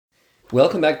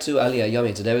Welcome back to Aliya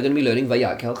Yomi. Today we're going to be learning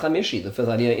Vayakhel Chamishi, the fifth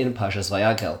aliya in Parshas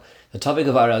Vayakhel. The topic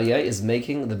of our aliya is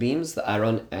making the beams, the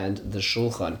Aron, and the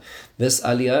Shulchan. This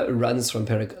aliya runs from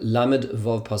Perek Lamed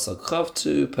Vov Pasuk Chav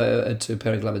to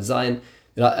Perek Lamed Zayin,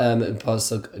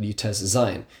 Pasuk Yutes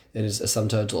Zayin. It is a sum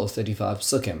total of 35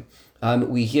 psukim.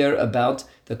 We hear about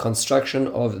the construction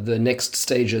of the next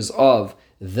stages of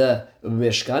the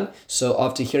Mishkan. So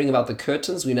after hearing about the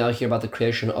curtains, we now hear about the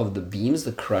creation of the beams,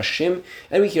 the krashim,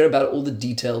 and we hear about all the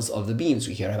details of the beams.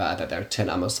 We hear about that they're 10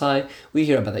 amos high. We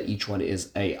hear about that each one is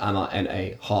a amma and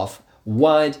a half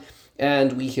wide.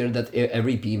 And we hear that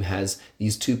every beam has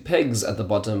these two pegs at the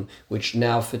bottom, which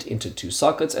now fit into two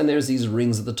sockets, and there's these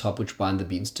rings at the top which bind the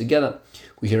beams together.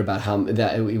 We hear about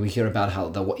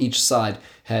how each side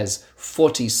has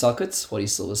 40 sockets, 40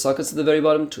 silver sockets at the very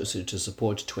bottom to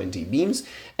support 20 beams,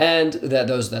 and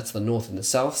that's the north and the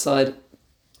south side.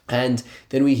 And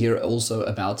then we hear also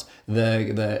about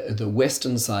the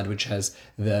western side, which has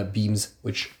the beams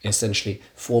which essentially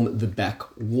form the back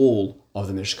wall of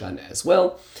the Mishkan as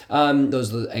well.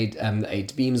 Those are the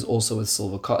eight beams, also with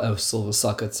silver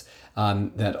sockets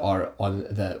that are on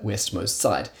the westmost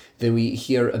side. Then we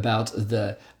hear about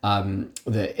the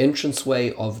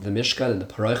entranceway of the Mishkan and the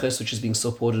paroches, which is being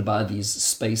supported by these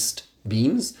spaced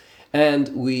beams. And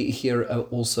we hear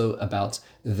also about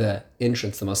the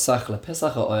entrance, the Masach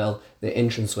LePesach HaOel, the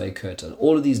entranceway curtain.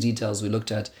 All of these details we looked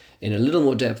at in a little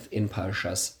more depth in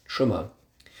Parashas Truma.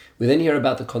 We then hear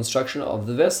about the construction of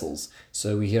the vessels.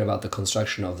 So we hear about the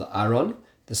construction of the Aron.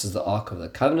 This is the Ark of the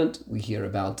Covenant. We hear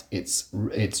about its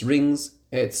rings,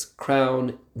 its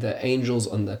crown, the angels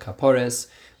on the kapores.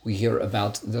 We hear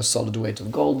about the solid weight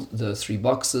of gold, the three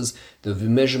boxes, the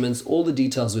measurements, all the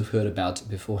details we've heard about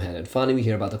beforehand. And finally, we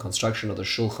hear about the construction of the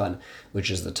shulchan,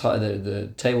 which is the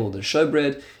table, the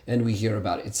showbread, and we hear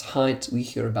about its height. We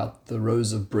hear about the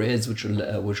rows of breads which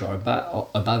are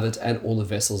above it, and all the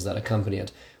vessels that accompany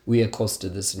it. We, of course,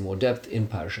 did this in more depth in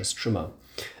Parashas Truma.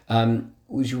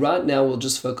 Right now, we'll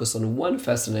just focus on one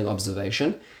fascinating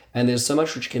observation, and there's so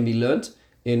much which can be learned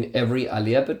in every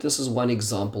aliyah, but this is one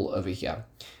example over here.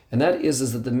 And that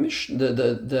is that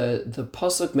the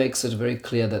pasuk makes it very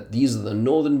clear that these are the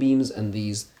northern beams and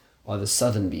these are the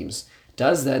southern beams.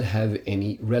 Does that have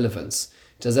any relevance?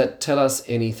 Does that tell us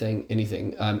anything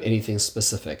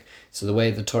specific? So the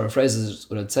way the Torah phrases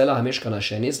it, on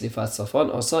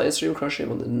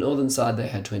the northern side they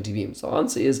had 20 beams. The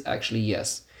answer is actually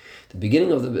yes. The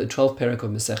beginning of the 12th parak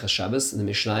of Maseches Shabbos in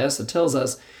the Mishnayos, it tells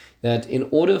us that in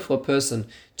order for a person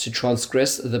to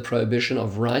transgress the prohibition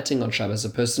of writing on Shabbos, a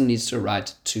person needs to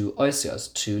write two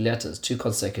osios, two letters, two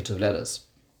consecutive letters.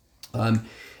 So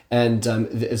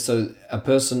a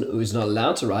person who is not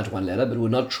allowed to write one letter, but will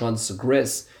not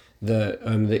transgress the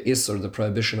isur, the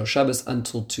prohibition of Shabbos,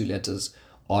 until two letters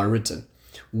are written.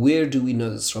 Where do we know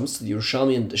this from? So the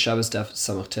Yerushalmi and the Shabbos Daf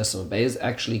Samach Tesam Beis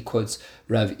actually quotes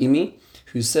Rav Imi,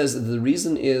 who says that the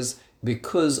reason is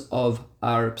because of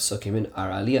our psukim in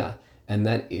our aliyah, and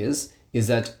that is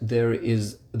that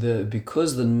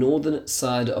because the northern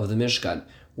side of the Mishkan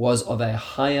was of a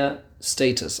higher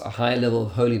status, a higher level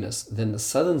of holiness than the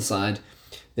southern side,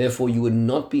 therefore you would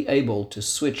not be able to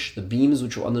switch the beams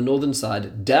which were on the northern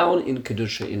side down in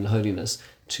kedusha, in holiness,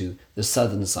 to the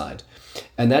southern side.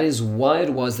 And that is why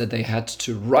it was that they had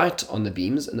to write on the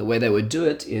beams, and the way they would do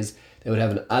it is they would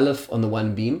have an aleph on the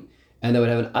one beam, and they would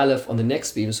have an aleph on the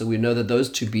next beam, so we know that those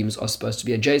two beams are supposed to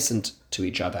be adjacent to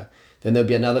each other. Then there'll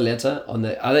be another letter on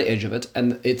the other edge of it,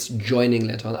 and its joining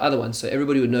letter on the other one. So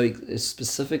everybody would know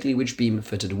specifically which beam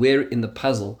fitted where in the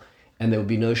puzzle, and there would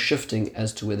be no shifting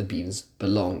as to where the beams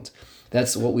belonged.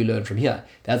 That's what we learn from here.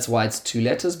 That's why it's two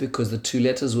letters, because the two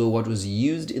letters were what was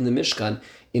used in the Mishkan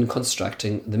in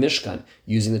constructing the Mishkan,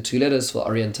 using the two letters for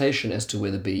orientation as to where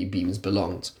the beams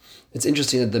belonged. It's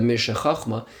interesting that the Mishnah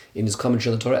Chachma, in his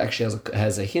commentary on the Torah, actually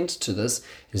has a hint to this.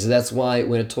 So that's why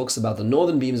when it talks about the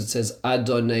northern beams, it says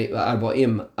Adonai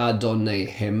Arbaim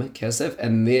Adonaihem Kesef,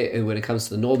 and there, when it comes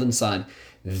to the northern side,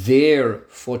 their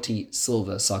 40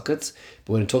 silver sockets.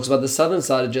 But when it talks about the southern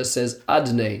side, it just says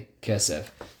Adnei Kesef.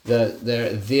 The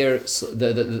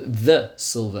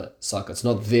silver sockets,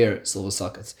 not their silver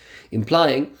sockets,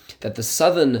 implying that the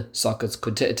southern sockets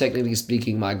could, technically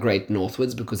speaking, migrate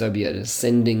northwards because they'd be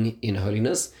ascending in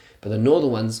holiness, but the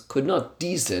northern ones could not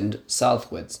descend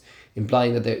southwards,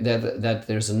 implying that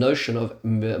there's a notion of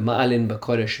ma'alin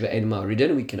b'kodesh ve'en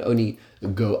ma'aridin. We can only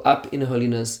go up in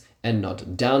holiness and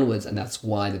not downwards, and that's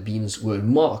why the beams were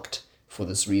marked for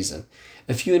this reason.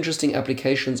 A few interesting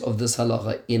applications of this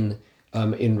halacha in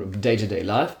day-to-day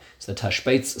life. So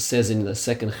Tashbeitz says in the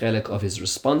second chelek of his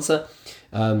responsa,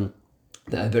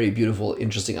 A very beautiful,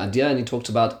 interesting idea. And he talked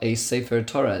about a Sefer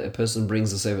Torah. A person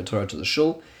brings a Sefer Torah to the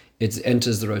shul. It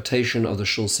enters the rotation of the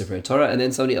shul Sefer Torah, and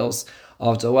then somebody else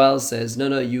after a while says,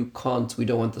 no, you can't, we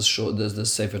don't want this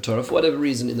Sefer Torah for whatever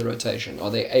reason in the rotation. Are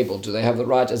they able? Do they have the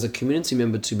right as a community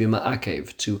member to be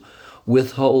ma'akev, to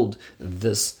withhold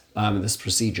this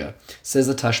procedure? Says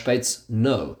the Tashbaitz,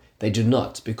 no, they do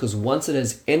not, because once it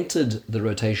has entered the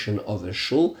rotation of a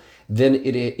shul, then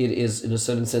it is, in a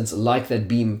certain sense, like that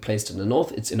beam placed in the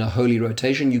north. It's in a holy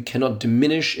rotation. You cannot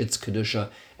diminish its kedusha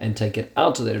and take it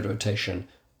out of that rotation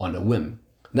on a whim.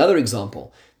 Another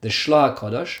example, the Shlah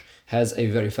Kodesh has a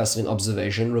very fascinating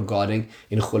observation regarding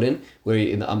in Chulin, where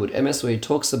in the Amud Emes, where he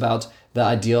talks about the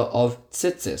idea of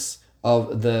tzitzis,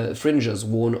 of the fringes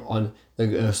worn on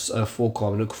the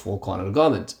four-cornered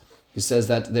garment. He says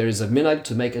that there is a minhag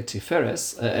to make a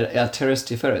tiferes, a teres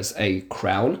tiferes, a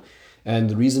crown, and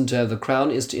the reason to have the crown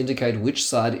is to indicate which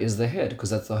side is the head, because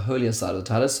that's the holier side of the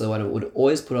talis. So one would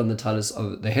always put on the talis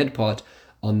of the head part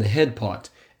on the head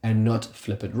part, and not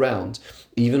flip it round.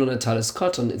 Even on a talis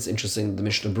cotton, it's interesting, the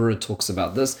Mishnah Berurah talks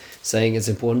about this, saying it's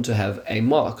important to have a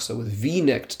mark. So with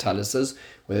V-necked talises,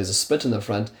 where there's a split in the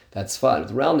front, that's fine.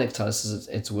 With round-necked talises,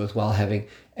 it's worthwhile having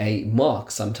a mark.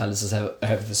 Some talises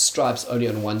have the stripes only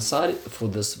on one side for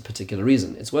this particular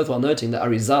reason. It's worthwhile noting that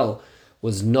Arizal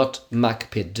was not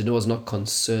makpid, was not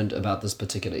concerned about this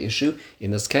particular issue in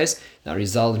this case. Now,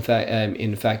 Arizal,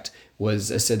 in fact, was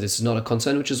said this is not a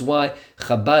concern, which is why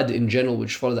Chabad in general,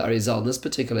 which follow the Arizal in this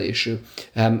particular issue,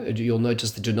 you'll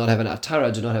notice they do not have an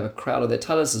atara, do not have a crowd of their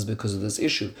talises because of this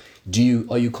issue.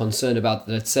 Are you concerned about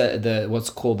what's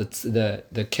called the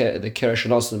Keresh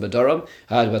Noson B'Daram,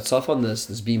 Safon,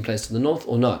 this being placed in the north,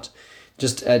 or not?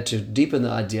 Just to deepen the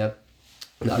idea,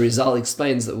 the Arizal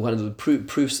explains that one of the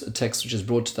proofs text which is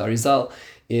brought to the Arizal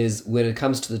is when it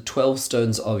comes to the 12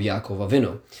 stones of Yaakov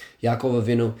Avinu. Yaakov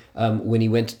Avinu, when he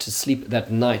went to sleep that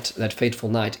night, that fateful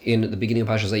night in the beginning of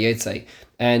Parshas Vayekhel,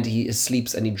 and he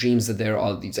sleeps and he dreams that there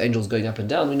are these angels going up and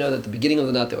down. We know that at the beginning of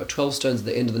the night there were 12 stones. At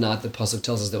the end of the night, the pasuk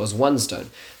tells us there was one stone.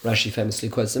 Rashi famously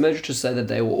quotes the Medrash to say that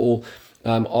they were all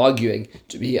arguing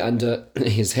to be under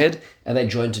his head, and they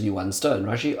joined to be one stone.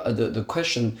 Rashi, the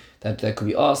question that could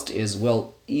be asked is,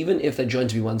 well, even if they joined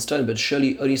to be one stone, but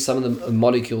surely only some of the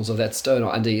molecules of that stone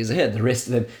are under his head. The rest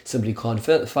of them simply can't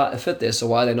fit there. So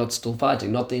why are they not still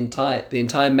fighting? Not the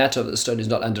entire matter of the stone is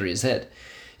not under his head.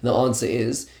 And the answer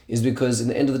is because in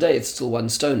the end of the day, it's still one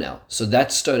stone now. So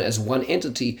that stone as one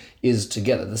entity is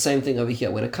together. The same thing over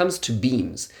here. When it comes to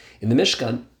beams in the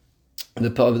Mishkan,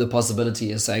 the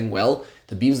possibility is saying, well,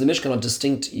 the beams of the Mishkan are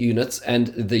distinct units, and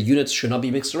the units should not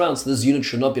be mixed around. So this unit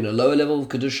should not be in a lower level of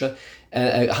Kedusha,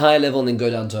 a higher level, and then go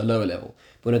down to a lower level.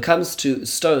 But when it comes to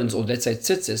stones, or let's say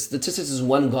tzitzis, the tzitzis is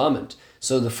one garment.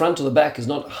 So the front or the back is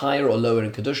not higher or lower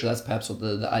in Kedusha. That's perhaps what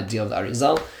the idea of the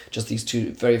Arizal. Just these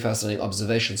two very fascinating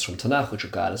observations from Tanakh, which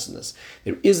will guide us in this.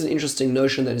 There is an interesting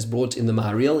notion that is brought in the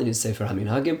Maharil, in his Sefer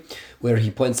HaMinhagim, where he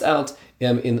points out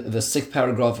in the 6th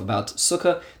paragraph about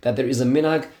Sukkah, that there is a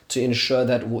minhag to ensure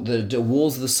that the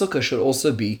walls of the Sukkah should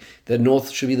also be, the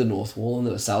north should be the north wall and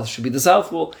the south should be the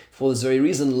south wall, for this very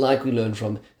reason, like we learned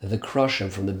from the Krush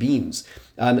and from the beams.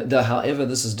 However,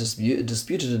 this is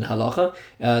disputed in Halacha.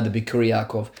 The Bikuri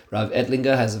Yaakov, Rav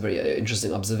Ettlinger, has a very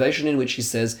interesting observation in which he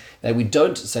says that we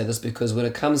don't say this because when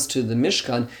it comes to the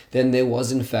Mishkan, then there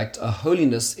was in fact a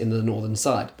holiness in the northern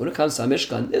side. When it comes to our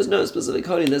Mishkan, there's no specific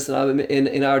holiness in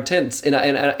our tents, in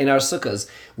our sukkahs,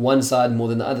 one side more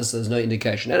than the other, so there's no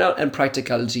indication. And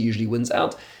practicality usually wins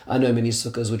out. I know many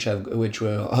sukkahs which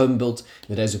were home built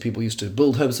in the days where people used to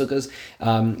build home sukkahs.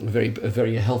 A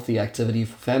very healthy activity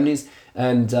for families.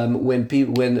 And when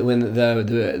the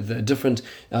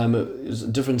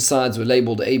different sides were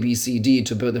labeled A, B, C, D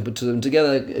to put them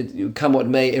together, come what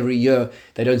may, every year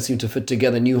they don't seem to fit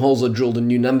together. New holes are drilled and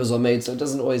new numbers are made, so it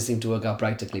doesn't always seem to work out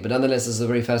practically. But nonetheless, it's a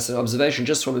very fascinating observation,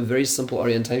 just from a very simple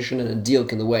orientation and a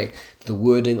diuk in the way the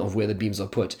wording of where the beams are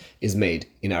put is made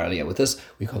in our aliya. With this,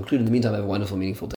 we conclude. In the meantime, have a wonderful, meaningful day.